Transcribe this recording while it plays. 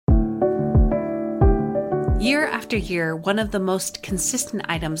Year after year, one of the most consistent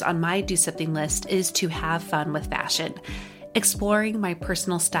items on my do something list is to have fun with fashion. Exploring my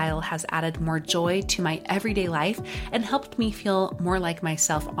personal style has added more joy to my everyday life and helped me feel more like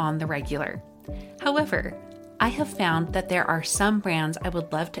myself on the regular. However, I have found that there are some brands I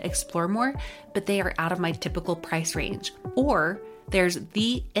would love to explore more, but they are out of my typical price range. Or there's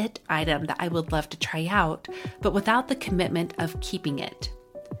the it item that I would love to try out, but without the commitment of keeping it.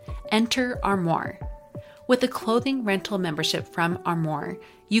 Enter Armoire. With a clothing rental membership from Armoire,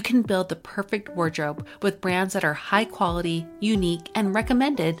 you can build the perfect wardrobe with brands that are high quality, unique, and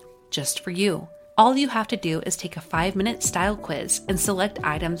recommended just for you. All you have to do is take a 5-minute style quiz and select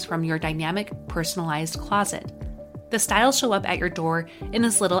items from your dynamic, personalized closet. The styles show up at your door in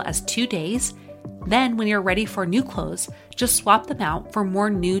as little as 2 days. Then, when you're ready for new clothes, just swap them out for more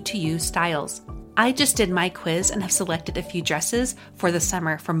new-to-you styles. I just did my quiz and have selected a few dresses for the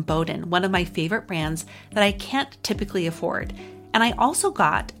summer from Boden, one of my favorite brands that I can't typically afford. And I also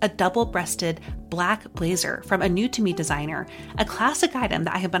got a double-breasted black blazer from a new-to-me designer, a classic item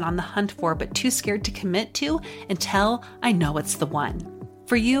that I have been on the hunt for but too scared to commit to until I know it's the one.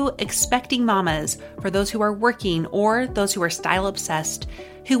 For you expecting mamas, for those who are working or those who are style-obsessed,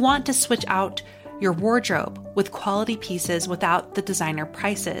 who want to switch out your wardrobe with quality pieces without the designer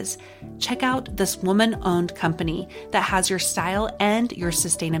prices, check out this woman-owned company that has your style and your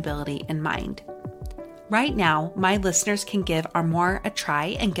sustainability in mind. Right now, my listeners can give Armoire a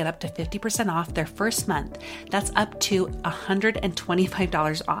try and get up to 50% off their first month. That's up to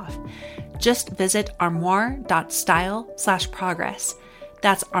 $125 off. Just visit armoire.style/progress.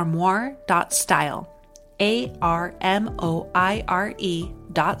 That's armoire.style.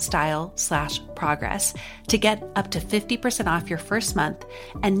 ARMOIRE.style/progress to get up to 50% off your first month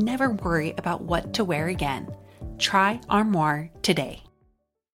and never worry about what to wear again. Try Armoire today.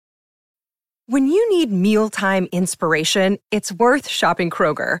 When you need mealtime inspiration, it's worth shopping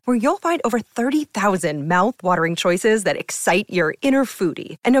Kroger, where you'll find over 30,000 mouth-watering choices that excite your inner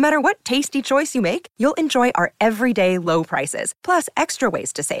foodie. And no matter what tasty choice you make, you'll enjoy our everyday low prices, plus extra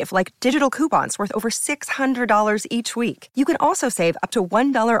ways to save, like digital coupons worth over $600 each week. You can also save up to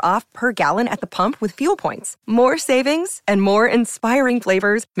 $1 off per gallon at the pump with fuel points. More savings and more inspiring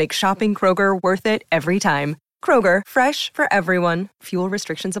flavors make shopping Kroger worth it every time. Kroger, fresh for everyone. Fuel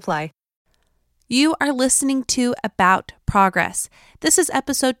restrictions apply. You are listening to About Progress. This is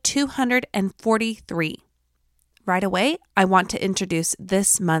episode 243. Right away, I want to introduce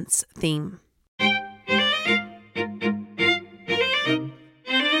this month's theme.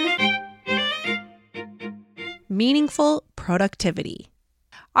 Meaningful productivity.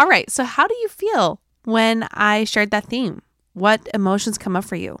 All right, so how do you feel when I shared that theme? What emotions come up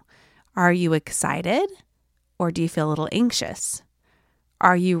for you? Are you excited or do you feel a little anxious?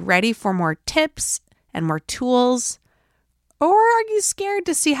 Are you ready for more tips and more tools? Or are you scared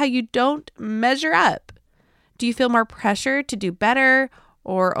to see how you don't measure up? Do you feel more pressure to do better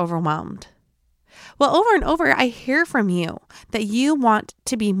or overwhelmed? Well, over and over, I hear from you that you want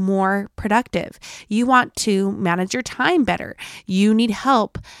to be more productive. You want to manage your time better. You need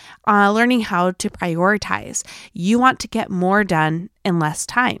help learning how to prioritize. You want to get more done in less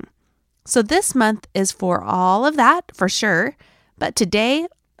time. So this month is for all of that, for sure. But today,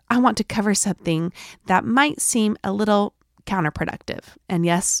 I want to cover something that might seem a little counterproductive. And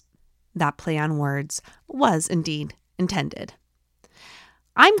yes, that play on words was indeed intended.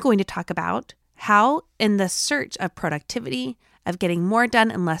 I'm going to talk about how, in the search of productivity, of getting more done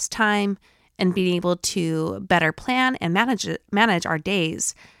in less time, and being able to better plan and manage our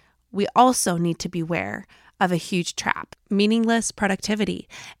days, we also need to beware of a huge trap, meaningless productivity,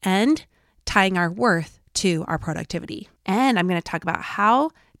 and tying our worth to our productivity. And I'm going to talk about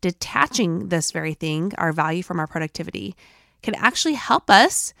how detaching this very thing, our value from our productivity, can actually help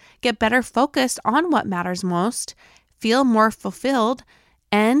us get better focused on what matters most, feel more fulfilled,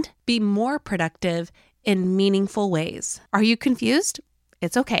 and be more productive in meaningful ways. Are you confused?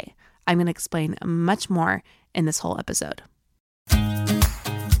 It's okay. I'm going to explain much more in this whole episode.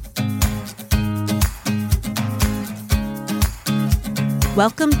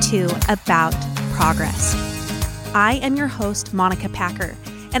 Welcome to About Progress. I am your host, Monica Packer,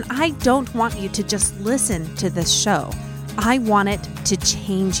 and I don't want you to just listen to this show. I want it to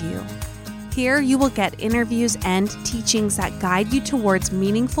change you. Here you will get interviews and teachings that guide you towards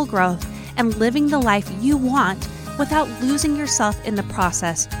meaningful growth and living the life you want without losing yourself in the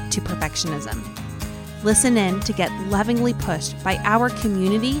process to perfectionism. Listen in to get lovingly pushed by our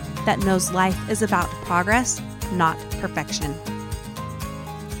community that knows life is about progress, not perfection.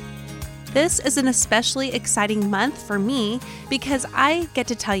 This is an especially exciting month for me because I get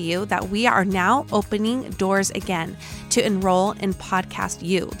to tell you that we are now opening doors again to enroll in Podcast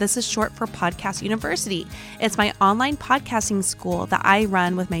U. This is short for Podcast University. It's my online podcasting school that I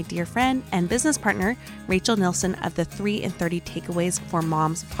run with my dear friend and business partner, Rachel Nilsson of the 3 in 30 Takeaways for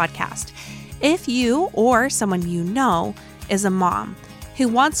Moms podcast. If you or someone you know is a mom who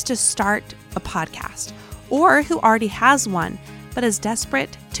wants to start a podcast or who already has one, but is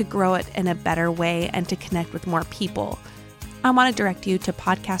desperate to grow it in a better way and to connect with more people, I want to direct you to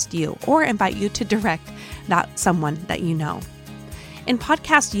Podcast U or invite you to direct someone that you know. In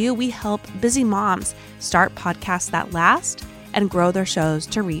Podcast U, we help busy moms start podcasts that last and grow their shows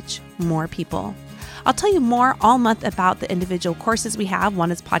to reach more people. I'll tell you more all month about the individual courses we have.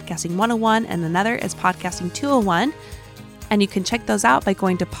 One is Podcasting 101 and another is Podcasting 201. And you can check those out by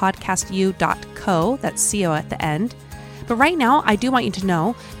going to podcastu.co, that's CO at the end. But right now, I do want you to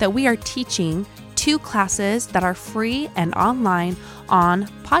know that we are teaching 2 classes that are free and online on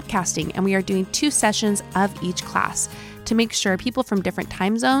podcasting, and we are doing 2 sessions of each class to make sure people from different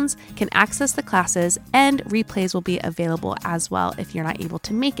time zones can access the classes, and replays will be available as well if you're not able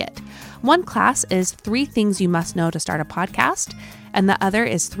to make it. One class is 3 things you must know to start a podcast, and the other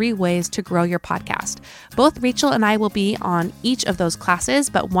is 3 ways to grow your podcast. Both Rachel and I will be on each of those classes,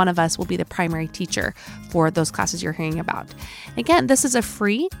 but one of us will be the primary teacher for those classes you're hearing about. Again, this is a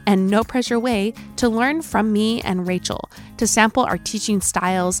free and no pressure way to learn from me and Rachel, to sample our teaching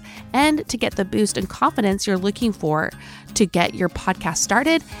styles, and to get the boost and confidence you're looking for to get your podcast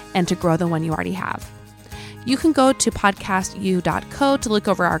started and to grow the one you already have. You can go to podcastu.co to look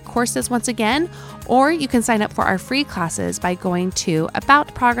over our courses once again, or you can sign up for our free classes by going to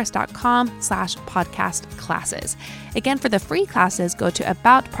aboutprogress.com/podcast classes. Again, for the free classes, go to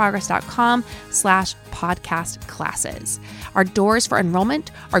aboutprogress.com/podcast classes. Our doors for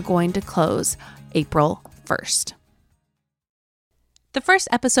enrollment are going to close April 1st. The first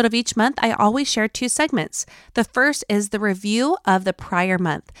episode of each month, I always share 2 segments. The first is the review of the prior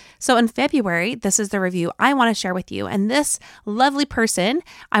month. So in February, this is the review I want to share with you. And this lovely person,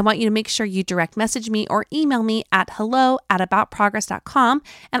 I want you to make sure you direct message me or email me at hello@aboutprogress.com,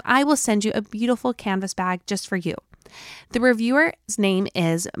 and I will send you a beautiful canvas bag just for you. The reviewer's name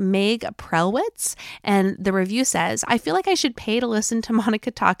is Meg Prelwitz, and the review says, I feel like I should pay to listen to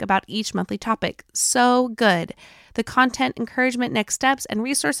Monica talk about each monthly topic. So good. The content, encouragement, next steps, and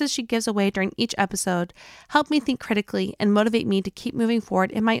resources she gives away during each episode help me think critically and motivate me to keep moving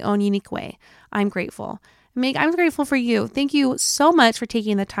forward in my own unique way. I'm grateful. Meg, I'm grateful for you. Thank you so much for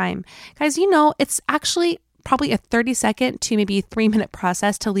taking the time. Guys, you know, it's actually probably a 30-second to maybe 3-minute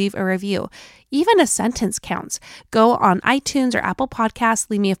process to leave a review. Even a sentence counts. Go on iTunes or Apple Podcasts,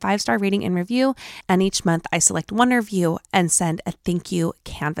 leave me a 5-star rating and review, and each month I select one review and send a thank you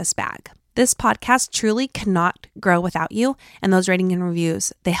canvas bag. This podcast truly cannot grow without you, and those rating and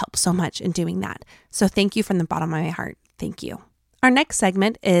reviews, they help so much in doing that. So thank you from the bottom of my heart. Thank you. Our next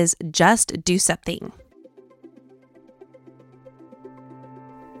segment is Just Do Something.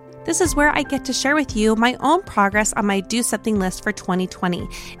 This is where I get to share with you my own progress on my Do Something list for 2020.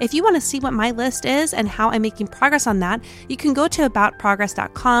 If you want to see what my list is and how I'm making progress on that, you can go to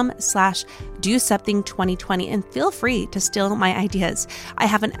aboutprogress.com/do-something-2020 and feel free to steal my ideas. I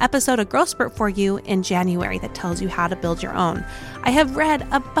have an episode of Growth Spurt for you in January that tells you how to build your own. I have read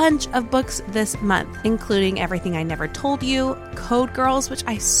a bunch of books this month, including Everything I Never Told You, Code Girls, which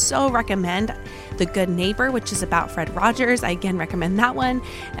I so recommend, The Good Neighbor, which is about Fred Rogers. I again recommend that one,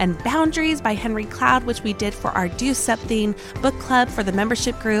 and Boundaries by Henry Cloud, which we did for our Do Something book club for the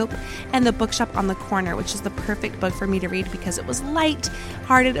membership group, and The Bookshop on the Corner, which is the perfect book for me to read because it was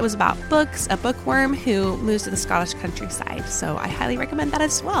light-hearted. It was about books, a bookworm who moves to the Scottish countryside. So I highly recommend that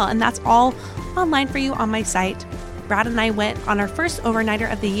as well. And that's all online for you on my site. Brad and I went on our first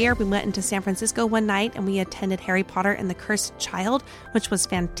overnighter of the year. We went into San Francisco one night and we attended Harry Potter and the Cursed Child, which was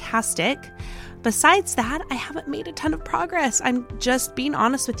fantastic. Besides that, I haven't made a ton of progress. I'm just being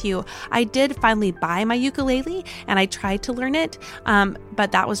honest with you. I did finally buy my ukulele and I tried to learn it,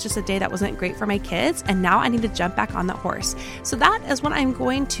 but that was just a day that wasn't great for my kids. And now I need to jump back on that horse. So that is what I'm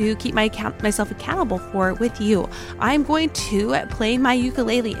going to keep myself accountable for with you. I'm going to play my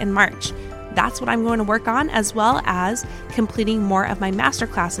ukulele in March. That's what I'm going to work on, as well as completing more of my master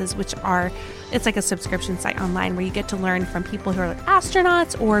classes, which are, it's like a subscription site online where you get to learn from people who are like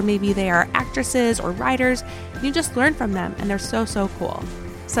astronauts, or maybe they are actresses or writers. You just learn from them, and they're so, so cool.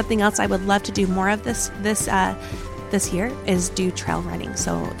 Something else I would love to do more of this year is do trail running.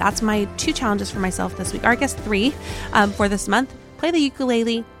 So that's my 2 challenges for myself this week, or I guess 3 for this month. Play the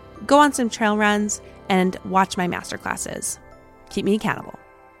ukulele, go on some trail runs, and watch my master classes. Keep me accountable.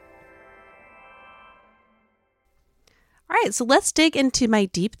 All right, so let's dig into my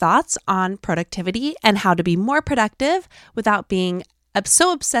deep thoughts on productivity and how to be more productive without being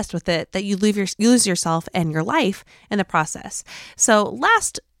so obsessed with it that you lose yourself and your life in the process. So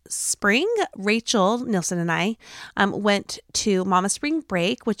last spring, Rachel Nielsen and I went to Mama Spring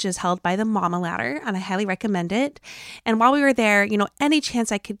Break, which is held by the Mama Ladder, and I highly recommend it. And while we were there, any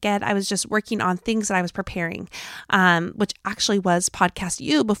chance I could get, I was just working on things that I was preparing, which actually was Podcast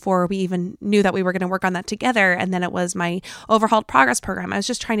U before we even knew that we were going to work on that together. And then it was my overhauled progress program. I was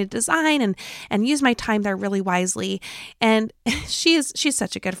just trying to design and use my time there really wisely. And she's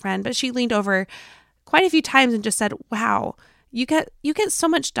such a good friend, but she leaned over quite a few times and just said, "Wow, you get so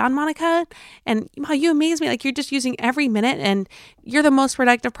much done, Monica, and wow, you amaze me. Like, you're just using every minute, and you're the most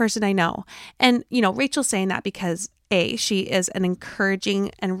productive person I know." And, Rachel's saying that because A, she is an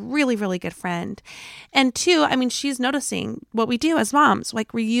encouraging and really, really good friend. And two, she's noticing what we do as moms.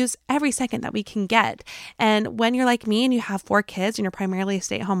 Like, we use every second that we can get. And when you're like me and you have 4 kids and you're primarily a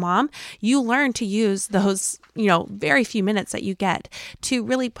stay-at-home mom, you learn to use those, very few minutes that you get to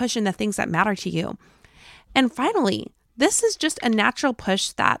really push in the things that matter to you. And finally, this is just a natural push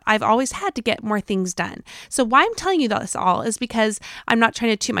that I've always had to get more things done. So why I'm telling you this all is because I'm not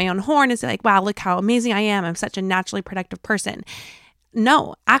trying to toot my own horn and say like, wow, look how amazing I am. I'm such a naturally productive person.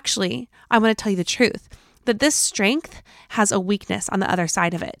 No, actually, I want to tell you the truth, that this strength has a weakness on the other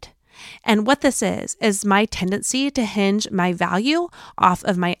side of it. And what this is my tendency to hinge my value off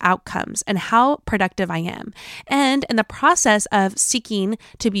of my outcomes and how productive I am. And in the process of seeking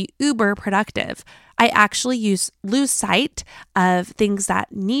to be uber productive, I actually lose sight of things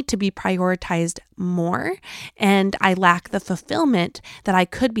that need to be prioritized more. And I lack the fulfillment that I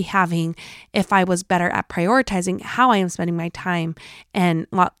could be having if I was better at prioritizing how I am spending my time and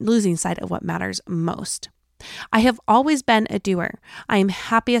not losing sight of what matters most. I have always been a doer. I am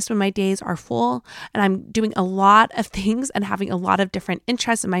happiest when my days are full and I'm doing a lot of things and having a lot of different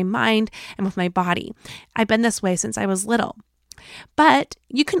interests in my mind and with my body. I've been this way since I was little. But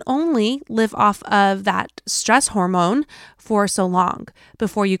you can only live off of that stress hormone for so long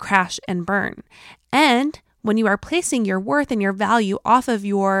before you crash and burn. And when you are placing your worth and your value off of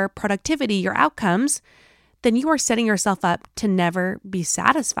your productivity, your outcomes, then you are setting yourself up to never be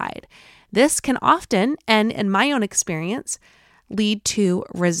satisfied. This can often, and in my own experience, lead to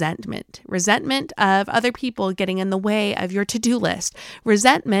resentment of other people getting in the way of your to-do list,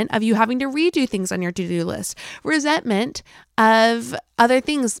 resentment of you having to redo things on your to-do list, resentment of other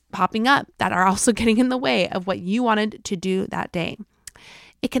things popping up that are also getting in the way of what you wanted to do that day.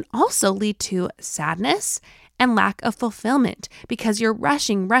 It can also lead to sadness and lack of fulfillment because you're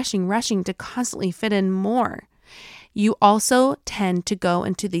rushing to constantly fit in more. You also tend to go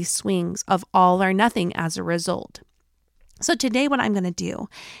into these swings of all or nothing as a result. So today what I'm going to do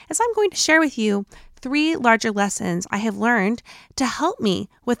is I'm going to share with you 3 larger lessons I have learned to help me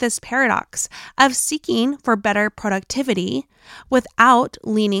with this paradox of seeking for better productivity without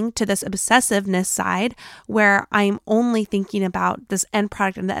leaning to this obsessiveness side where I'm only thinking about this end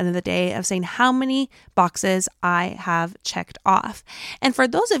product at the end of the day of saying how many boxes I have checked off. And for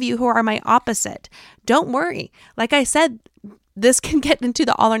those of you who are my opposite, don't worry. Like I said, this can get into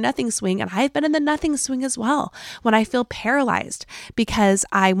the all or nothing swing, and I've been in the nothing swing as well. When I feel paralyzed because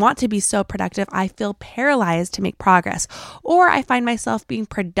I want to be so productive, I feel paralyzed to make progress, or I find myself being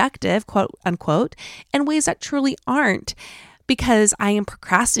productive, quote unquote, in ways that truly aren't because I am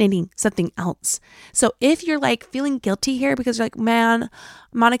procrastinating something else. So if you're like feeling guilty here because you're like, man,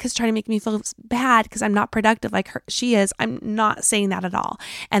 Monica's trying to make me feel bad because I'm not productive like she is, I'm not saying that at all.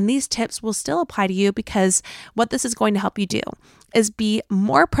 And these tips will still apply to you because what this is going to help you do is be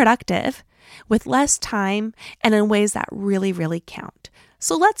more productive with less time and in ways that really, really count.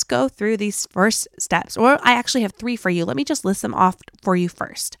 So let's go through these first steps, or I actually have 3 for you. Let me just list them off for you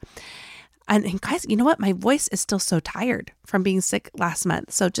first. And guys, you know what? My voice is still so tired from being sick last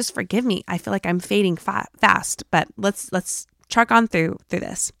month. So just forgive me. I feel like I'm fading fast, but let's truck on through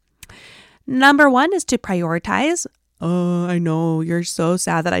this. Number 1 is to prioritize. Oh, I know you're so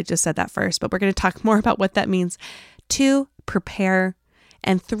sad that I just said that first, but we're going to talk more about what that means. 2, prepare.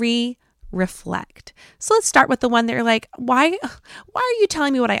 And 3, reflect. So let's start with the one that you're like, why are you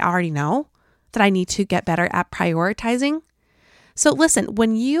telling me what I already know? That I need to get better at prioritizing? So listen,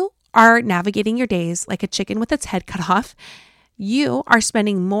 when you are navigating your days like a chicken with its head cut off, you are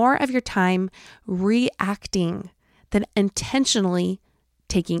spending more of your time reacting than intentionally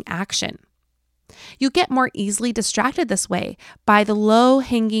taking action. You get more easily distracted this way by the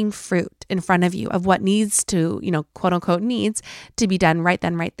low-hanging fruit in front of you of what needs to, quote unquote needs to be done right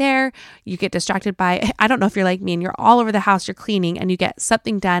then, right there. You get distracted by, I don't know if you're like me and you're all over the house, you're cleaning and you get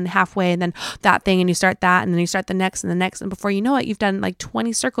something done halfway and then that thing and you start that and then you start the next and the next. And before you know it, you've done like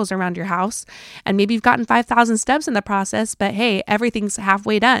 20 circles around your house and maybe you've gotten 5,000 steps in the process, but hey, everything's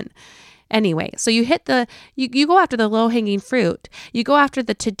halfway done. Anyway, so you hit you go after the low hanging fruit. You go after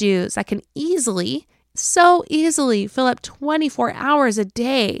the to-dos that can so easily fill up 24 hours a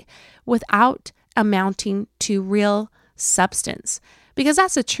day without amounting to real substance. Because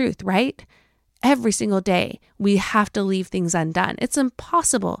that's the truth, right? Every single day, we have to leave things undone. It's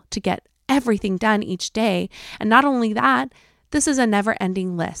impossible to get everything done each day. And not only that, this is a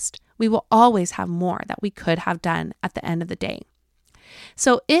never-ending list. We will always have more that we could have done at the end of the day.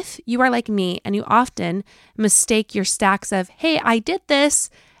 So if you are like me and you often mistake your stacks of, hey, I did this,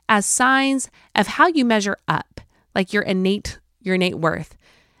 as signs of how you measure up, like your innate worth,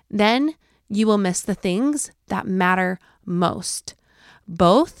 then you will miss the things that matter most,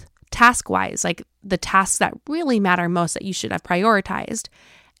 both task-wise, like the tasks that really matter most that you should have prioritized,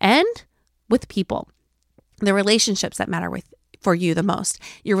 and with people, the relationships that matter for you the most,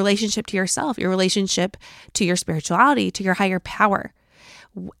 your relationship to yourself, your relationship to your spirituality, to your higher power.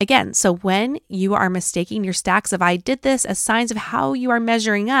 Again, so when you are mistaking your stacks of I did this as signs of how you are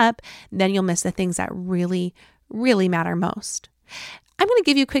measuring up, then you'll miss the things that really, really matter most. I'm going to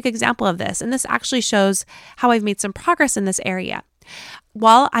give you a quick example of this, and this actually shows how I've made some progress in this area.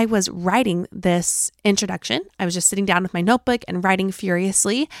 While I was writing this introduction, I was just sitting down with my notebook and writing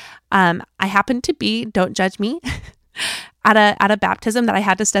furiously. I happened to be, don't judge me, at a baptism that I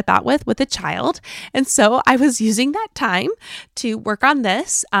had to step out with a child. And so I was using that time to work on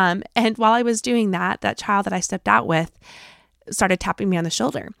this. And while I was doing that child that I stepped out with started tapping me on the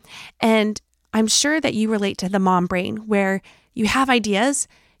shoulder. And I'm sure that you relate to the mom brain where you have ideas,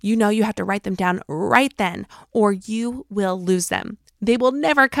 you have to write them down right then, or you will lose them. They will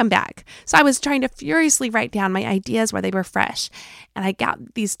never come back. So I was trying to furiously write down my ideas while they were fresh. And I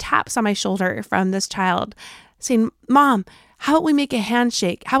got these taps on my shoulder from this child saying, Mom, how about we make a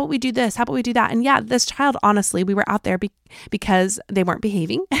handshake? How about we do this? How about we do that? And yeah, this child, honestly, we were out there because they weren't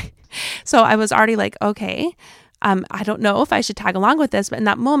behaving. So I was already like, okay, I don't know if I should tag along with this. But in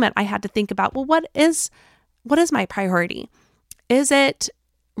that moment, I had to think about, well, what is my priority? Is it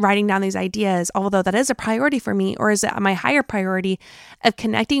writing down these ideas, although that is a priority for me, or is it my higher priority of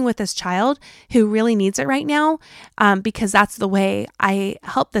connecting with this child who really needs it right now? Because that's the way I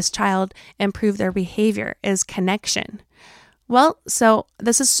help this child improve their behavior, is connection. Well, so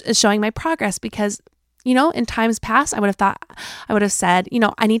this is showing my progress because, in times past, I would have said,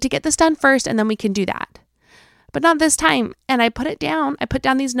 I need to get this done first and then we can do that. But not this time. And I put it down. I put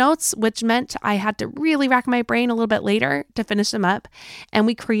down these notes, which meant I had to really rack my brain a little bit later to finish them up. And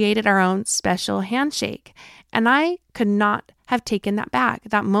we created our own special handshake. And I could not have taken that back,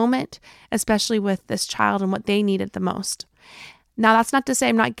 that moment, especially with this child and what they needed the most. Now, that's not to say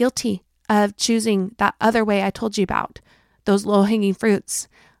I'm not guilty of choosing that other way I told you about, those low-hanging fruits.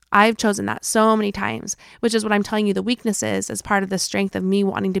 I've chosen that so many times, which is what I'm telling you the weakness is as part of the strength of me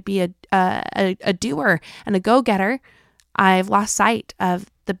wanting to be a doer and a go-getter. I've lost sight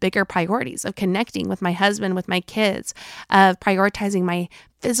of the bigger priorities of connecting with my husband, with my kids, of prioritizing my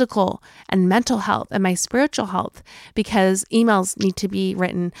physical and mental health and my spiritual health because emails need to be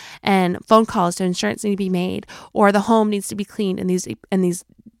written and phone calls to insurance need to be made, or the home needs to be cleaned in these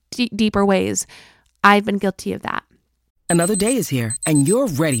deeper ways. I've been guilty of that. Another day is here, and you're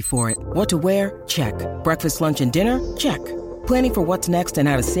ready for it. What to wear? Check. Breakfast, lunch, and dinner? Check. Planning for what's next and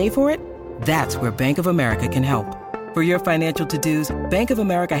how to save for it? That's where Bank of America can help. For your financial to-dos, Bank of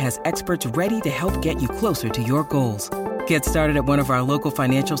America has experts ready to help get you closer to your goals. Get started at one of our local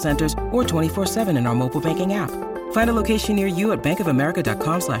financial centers or 24/7 in our mobile banking app. Find a location near you at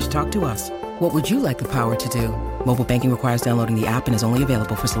bankofamerica.com/talktous. What would you like the power to do? Mobile banking requires downloading the app and is only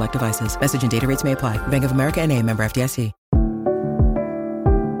available for select devices. Message and data rates may apply. Bank of America NA, member FDIC.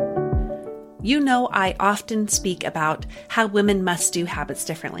 I often speak about how women must do habits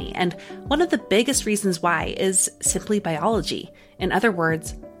differently. And one of the biggest reasons why is simply biology. In other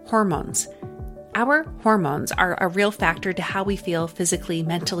words, hormones. Our hormones are a real factor to how we feel physically,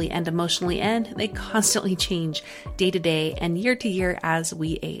 mentally, and emotionally, and they constantly change day to day and year to year as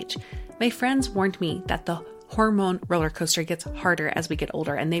we age. My friends warned me that the hormone roller coaster gets harder as we get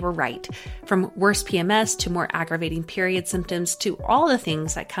older, and they were right. From worse PMS to more aggravating period symptoms to all the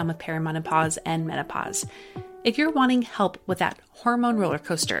things that come with perimenopause and menopause. If you're wanting help with that hormone roller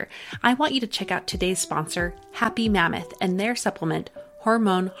coaster, I want you to check out today's sponsor, Happy Mammoth, and their supplement,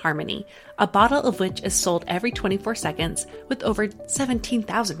 Hormone Harmony, a bottle of which is sold every 24 seconds with over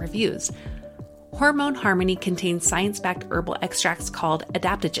 17,000 reviews. Hormone Harmony contains science-backed herbal extracts called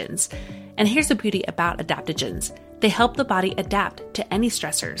adaptogens. And here's the beauty about adaptogens. They help the body adapt to any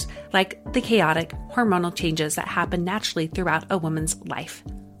stressors, like the chaotic hormonal changes that happen naturally throughout a woman's life.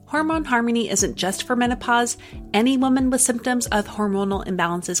 Hormone Harmony isn't just for menopause. Any woman with symptoms of hormonal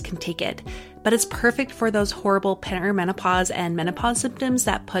imbalances can take it, but it's perfect for those horrible perimenopause and menopause symptoms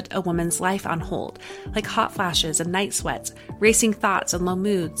that put a woman's life on hold, like hot flashes and night sweats, racing thoughts and low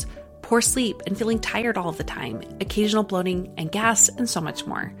moods, poor sleep and feeling tired all the time, occasional bloating and gas, and so much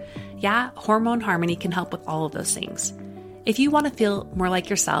more. Yeah, Hormone Harmony can help with all of those things. If you want to feel more like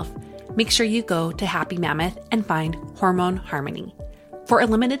yourself, make sure you go to Happy Mammoth and find Hormone Harmony. For a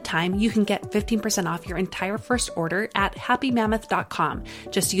limited time, you can get 15% off your entire first order at happymammoth.com.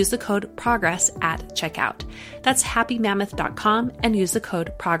 Just use the code PROGRESS at checkout. That's happymammoth.com and use the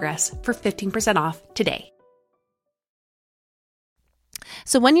code PROGRESS for 15% off today.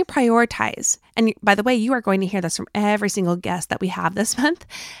 So when you prioritize, and by the way, you are going to hear this from every single guest that we have this month,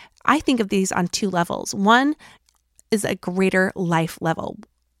 I think of these on two levels. One is a greater life level.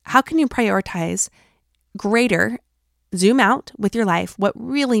 How can you prioritize greater? Zoom out with your life, what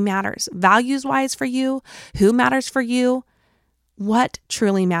really matters, values-wise for you, who matters for you, what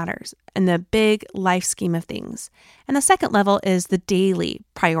truly matters in the big life scheme of things. And the second level is the daily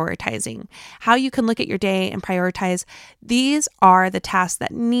prioritizing, how you can look at your day and prioritize. These are the tasks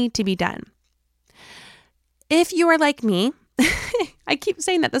that need to be done. If you are like me, I keep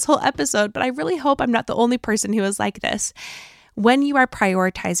saying that this whole episode, but I really hope I'm not the only person who is like this. When you are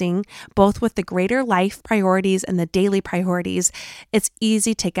prioritizing both with the greater life priorities and the daily priorities, it's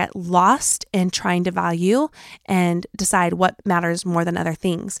easy to get lost in trying to value and decide what matters more than other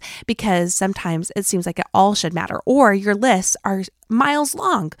things, because sometimes it seems like it all should matter, or your lists are miles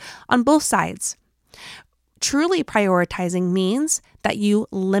long on both sides. Truly prioritizing means that you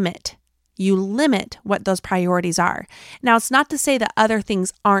limit what those priorities are. Now, it's not to say that other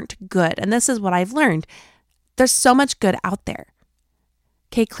things aren't good, and this is what I've learned. There's so much good out there.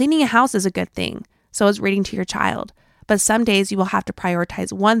 Okay, cleaning a house is a good thing. So is reading to your child. But some days you will have to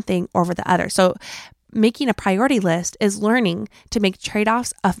prioritize one thing over the other. So making a priority list is learning to make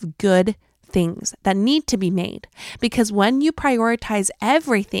trade-offs of good things that need to be made. Because when you prioritize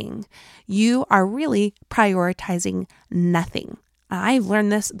everything, you are really prioritizing nothing. I've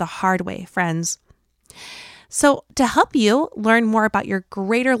learned this the hard way, friends. So to help you learn more about your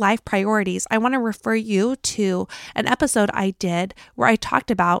greater life priorities, I want to refer you to an episode I did where I talked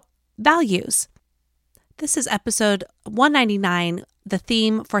about values. This is episode 199, the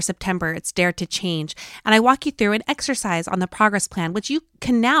theme for September. It's Dare to Change. And I walk you through an exercise on the progress plan, which you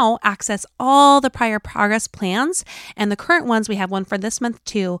can now access all the prior progress plans and the current ones. We have one for this month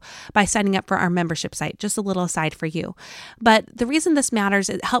too by signing up for our membership site. Just a little aside for you. But the reason this matters,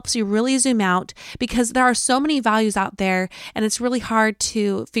 it helps you really zoom out because there are so many values out there and it's really hard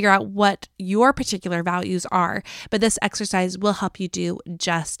to figure out what your particular values are. But this exercise will help you do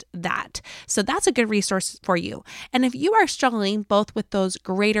just that. So that's a good resource for you. And if you are struggling both with those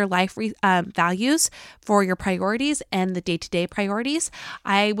greater life values for your priorities and the day-to-day priorities,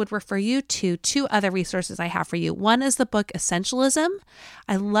 I would refer you to two other resources I have for you. One is the book Essentialism.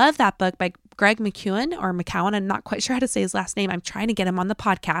 I love that book by Greg McKeown or McCowan. I'm not quite sure how to say his last name. I'm trying to get him on the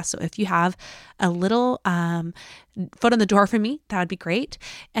podcast. So if you have a little foot in the door for me, that would be great.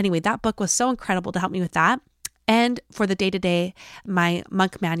 Anyway, that book was so incredible to help me with that. And for the day-to-day, my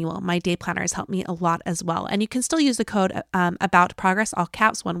Monk Manual, my day planner, has helped me a lot as well. And you can still use the code about progress, all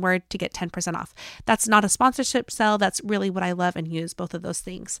caps, one word, to get 10% off. That's not a sponsorship sell. That's really what I love and use, both of those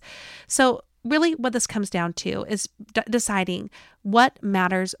things. So really what this comes down to is deciding what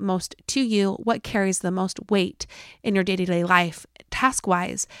matters most to you, what carries the most weight in your day-to-day life,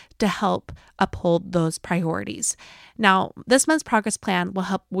 task-wise, to help uphold those priorities. Now, this month's progress plan will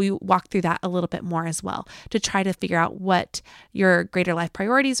help we walk through that a little bit more as well to try to figure out what your greater life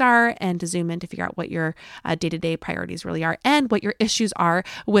priorities are and to zoom in to figure out what your day-to-day priorities really are and what your issues are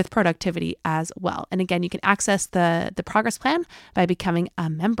with productivity as well. And again, you can access the progress plan by becoming a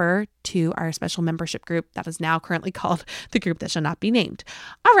member to our special membership group that is now currently called the Group That Shall Not Be Named.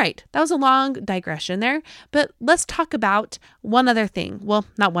 All right, that was a long digression there, but let's talk about one other thing. Well,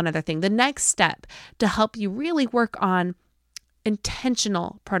 not one other thing. The next step to help you really work on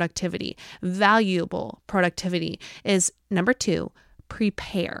intentional productivity, valuable productivity is number 2,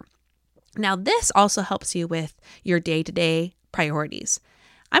 prepare. Now, this also helps you with your day-to-day priorities.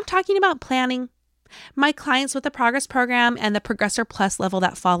 I'm talking about planning. My clients with the Progress Program and the Progressor Plus level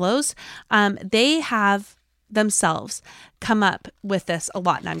that follows, they have themselves come up with this a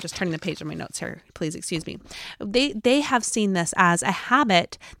lot. And I'm just turning the page on my notes here. Please excuse me. They have seen this as a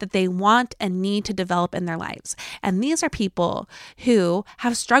habit that they want and need to develop in their lives. And these are people who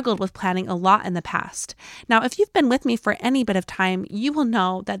have struggled with planning a lot in the past. Now, if you've been with me for any bit of time, you will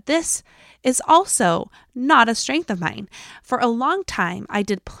know that this is also not a strength of mine. For a long time, I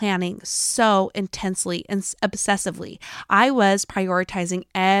did planning so intensely and obsessively. I was prioritizing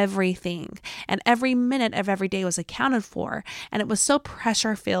everything, and every minute of every day was accounted for. And it was so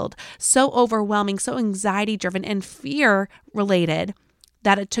pressure-filled, so overwhelming, so anxiety-driven and fear-related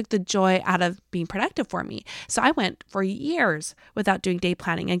that it took the joy out of being productive for me. So I went for years without doing day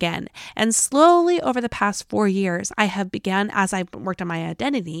planning again. And slowly over the past 4 years, I have begun, as I've worked on my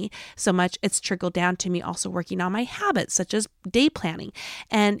identity so much, it's trickled down to me also working on my habits, such as day planning.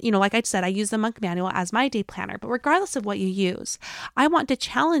 And, like I said, I use the Monk Manual as my day planner. But regardless of what you use, I want to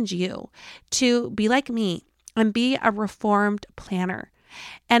challenge you to be like me and be a reformed planner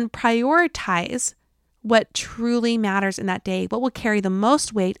and prioritize what truly matters in that day, what will carry the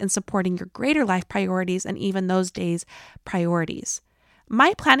most weight in supporting your greater life priorities and even those days' priorities.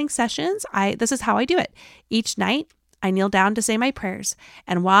 My planning sessions, this is how I do it. Each night, I kneel down to say my prayers,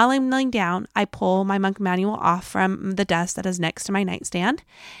 and while I'm kneeling down, I pull my Monk Manual off from the desk that is next to my nightstand,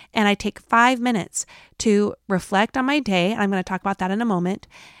 and I take 5 minutes to reflect on my day, and I'm going to talk about that in a moment,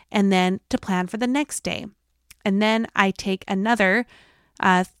 and then to plan for the next day. And then I take another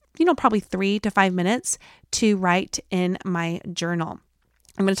probably 3 to 5 minutes to write in my journal.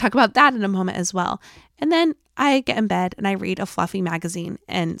 I'm going to talk about that in a moment as well. And then I get in bed and I read a fluffy magazine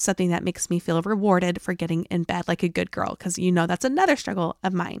and something that makes me feel rewarded for getting in bed like a good girl, because that's another struggle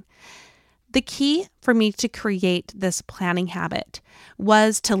of mine. The key for me to create this planning habit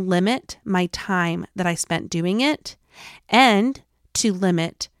was to limit my time that I spent doing it and to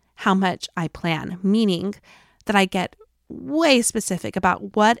limit how much I plan, meaning that I get way specific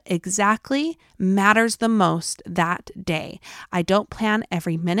about what exactly matters the most that day. I don't plan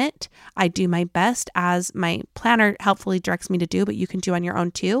every minute. I do my best, as my planner helpfully directs me to do, but you can do on your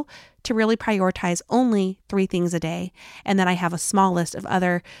own too, to really prioritize only 3 things a day. And then I have a small list of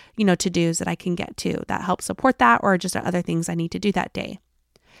other, to-dos that I can get to that help support that, or just other things I need to do that day.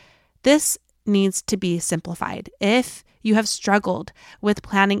 This needs to be simplified. If you have struggled with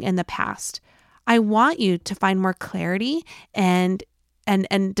planning in the past, I want you to find more clarity and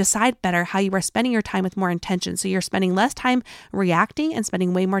decide better how you are spending your time with more intention. So you're spending less time reacting and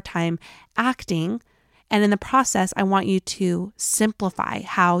spending way more time acting. And in the process, I want you to simplify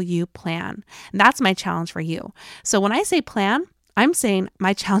how you plan. And that's my challenge for you. So when I say plan, I'm saying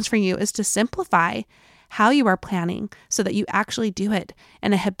my challenge for you is to simplify how you are planning so that you actually do it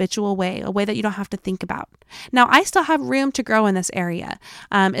in a habitual way, a way that you don't have to think about. Now, I still have room to grow in this area.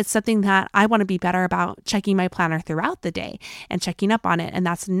 It's something that I want to be better about, checking my planner throughout the day and checking up on it. And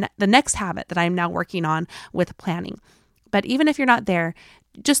that's the next habit that I'm now working on with planning. But even if you're not there,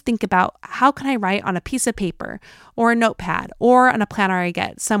 just think about, how can I write on a piece of paper or a notepad or on a planner I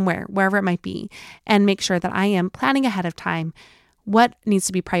get somewhere, wherever it might be, and make sure that I am planning ahead of time what needs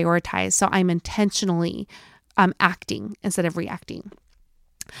to be prioritized, so I'm intentionally acting instead of reacting.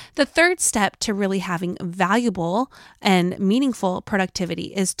 The third step to really having valuable and meaningful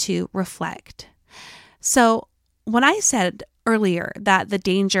productivity is to reflect. So when I said earlier that the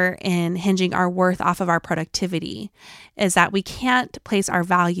danger in hinging our worth off of our productivity is that we can't place our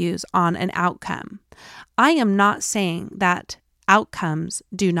values on an outcome, I am not saying that outcomes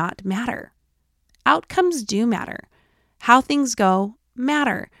do not matter. Outcomes do matter. How things go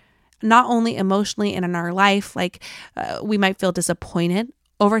matter, not only emotionally and in our life, like we might feel disappointed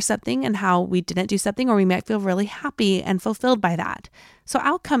over something and how we didn't do something, or we might feel really happy and fulfilled by that. So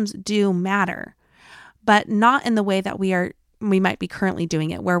outcomes do matter, but not in the way that we might be currently doing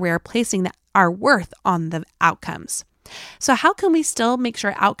it, where we are placing our worth on the outcomes. So how can we still make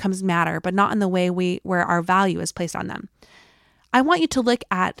sure outcomes matter, but not in the way where our value is placed on them? I want you to look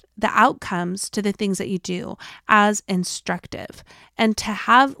at the outcomes to the things that you do as instructive, and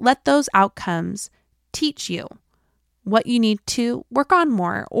to let those outcomes teach you what you need to work on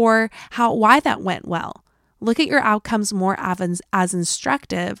more, or why that went well. Look at your outcomes more as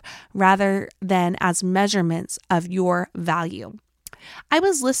instructive rather than as measurements of your value. I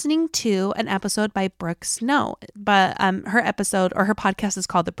was listening to an episode by Brooke Snow, but her episode or her podcast is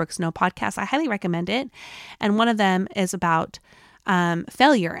called the Brooke Snow Podcast. I highly recommend it. And one of them is about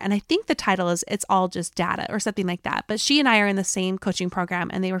failure. And I think the title is It's All Just Data or something like that. But she and I are in the same coaching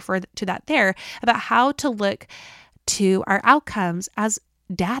program, and they refer to that there about how to look to our outcomes as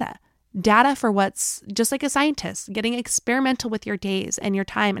data. Data for what's just like a scientist, getting experimental with your days and your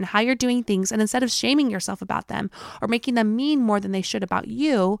time and how you're doing things. And instead of shaming yourself about them or making them mean more than they should about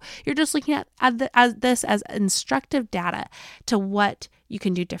you, you're just looking at this as instructive data to what you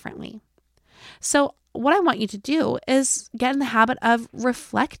can do differently. So what I want you to do is get in the habit of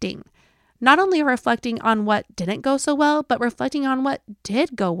reflecting. Not only reflecting on what didn't go so well, but reflecting on what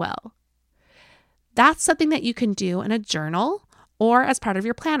did go well. That's something that you can do in a journal or as part of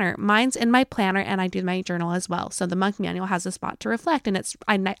your planner. Mine's in my planner and I do my journal as well. So the Monk Manual has a spot to reflect, and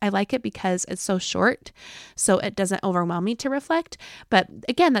I like it because it's so short, so it doesn't overwhelm me to reflect. But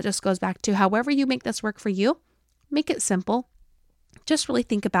again, that just goes back to however you make this work for you, make it simple. Just really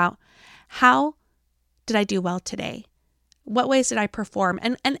think about, how did I do well today? What ways did I perform?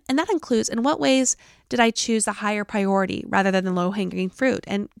 And that includes, in what ways did I choose the higher priority rather than the low-hanging fruit?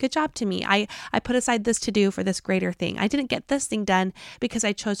 And good job to me. I put aside this to do for this greater thing. I didn't get this thing done because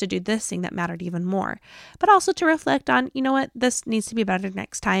I chose to do this thing that mattered even more. But also to reflect on, you know what, this needs to be better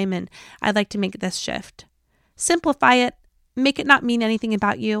next time, and I'd like to make this shift. Simplify it. Make it not mean anything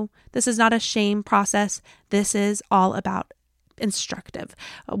about you. This is not a shame process. This is all about instructive.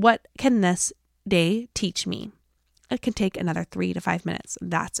 What can this day teach me? It can take another 3 to 5 minutes.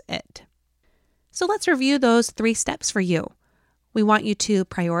 That's it. So let's review those 3 steps for you. We want you to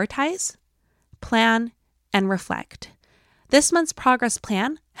prioritize, plan, and reflect. This month's progress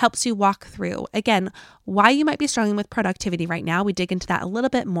plan helps you walk through, again, why you might be struggling with productivity right now. We dig into that a little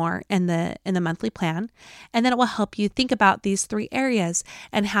bit more in the monthly plan. And then it will help you think about these 3 areas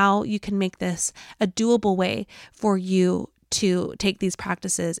and how you can make this a doable way for you to take these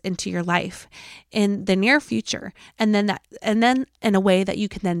practices into your life in the near future, and then in a way that you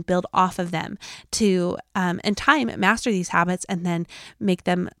can then build off of them to in time master these habits and then make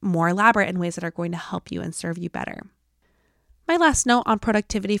them more elaborate in ways that are going to help you and serve you better. My last note on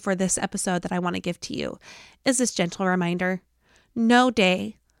productivity for this episode that I want to give to you is this gentle reminder: no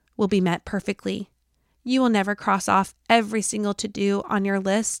day will be met perfectly. You will never cross off every single to-do on your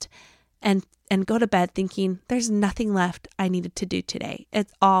list and go to bed thinking there's nothing left I needed to do today.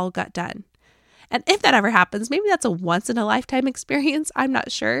 It's all got done. And if that ever happens, maybe that's a once in a lifetime experience. I'm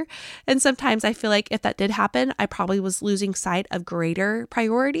not sure. And sometimes I feel like if that did happen, I probably was losing sight of greater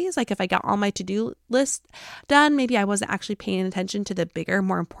priorities. Like if I got all my to-do list done, maybe I wasn't actually paying attention to the bigger,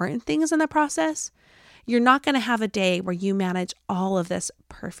 more important things in the process. You're not going to have a day where you manage all of this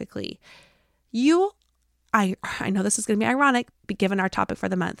perfectly. I know this is going to be ironic given our topic for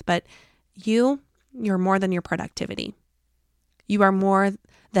the month, but you're more than your productivity. You are more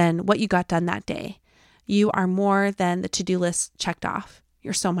than what you got done that day. You are more than the to-do list checked off.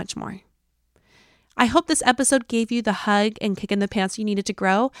 You're so much more. I hope this episode gave you the hug and kick in the pants you needed to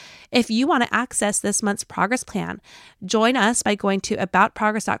grow. If you want to access this month's progress plan, join us by going to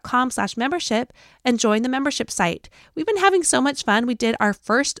aboutprogress.com/membership and join the membership site. We've been having so much fun. We did our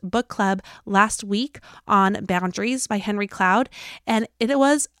first book club last week on Boundaries by Henry Cloud, and it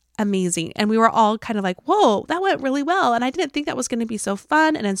was amazing. And we were all kind of like, whoa, that went really well. And I didn't think that was going to be so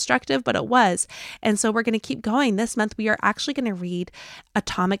fun and instructive, but it was. And so we're going to keep going. This month, we are actually going to read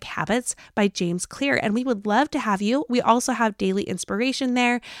Atomic Habits by James Clear. And we would love to have you. We also have daily inspiration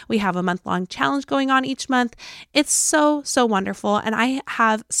there. We have a month-long challenge going on each month. It's so, so wonderful. And I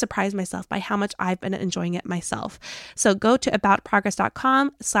have surprised myself by how much I've been enjoying it myself. So go to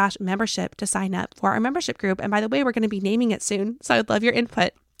aboutprogress.com/membership to sign up for our membership group. And by the way, we're going to be naming it soon. So I'd love your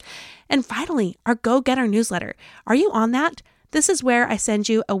input. And finally, our Go Getter newsletter. Are you on that? This is where I send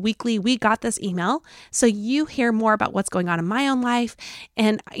you a weekly We Got This email, so you hear more about what's going on in my own life.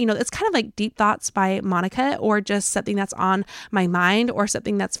 And, it's kind of like deep thoughts by Monica, or just something that's on my mind or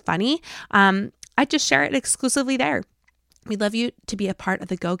something that's funny. I just share it exclusively there. We'd love you to be a part of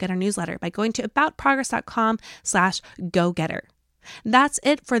the Go Getter newsletter by going to aboutprogress.com/go-getter. That's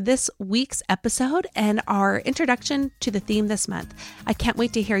it for this week's episode and our introduction to the theme this month. I can't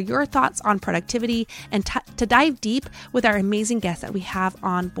wait to hear your thoughts on productivity and to dive deep with our amazing guests that we have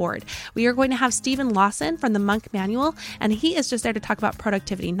on board. We are going to have Stephen Lawson from the Monk Manual, and he is just there to talk about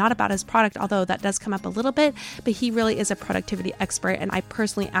productivity, not about his product, although that does come up a little bit, but he really is a productivity expert, and I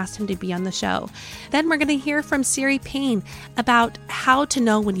personally asked him to be on the show. Then we're going to hear from Siri Payne about how to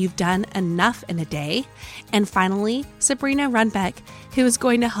know when you've done enough in a day. And finally, Sabrina Runbeck, who is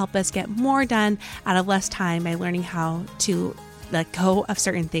going to help us get more done out of less time by learning how to let go of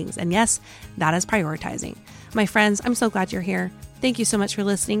certain things. And yes, that is prioritizing. My friends, I'm so glad you're here. Thank you so much for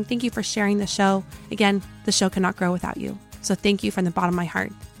listening. Thank you for sharing the show. Again, the show cannot grow without you. So thank you from the bottom of my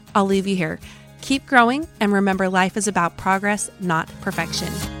heart. I'll leave you here. Keep growing, and remember, life is about progress, not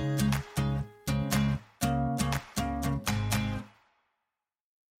perfection.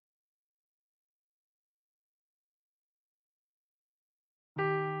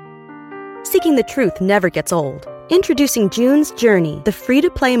 Seeking the truth never gets old. Introducing June's Journey, the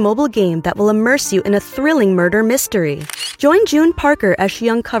free-to-play mobile game that will immerse you in a thrilling murder mystery. Join June Parker as she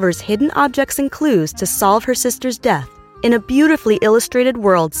uncovers hidden objects and clues to solve her sister's death in a beautifully illustrated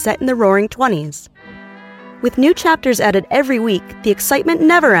world set in the Roaring '20s. With new chapters added every week, the excitement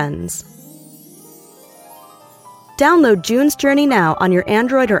never ends. Download June's Journey now on your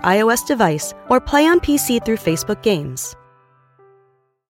Android or iOS device, or play on PC through Facebook Games.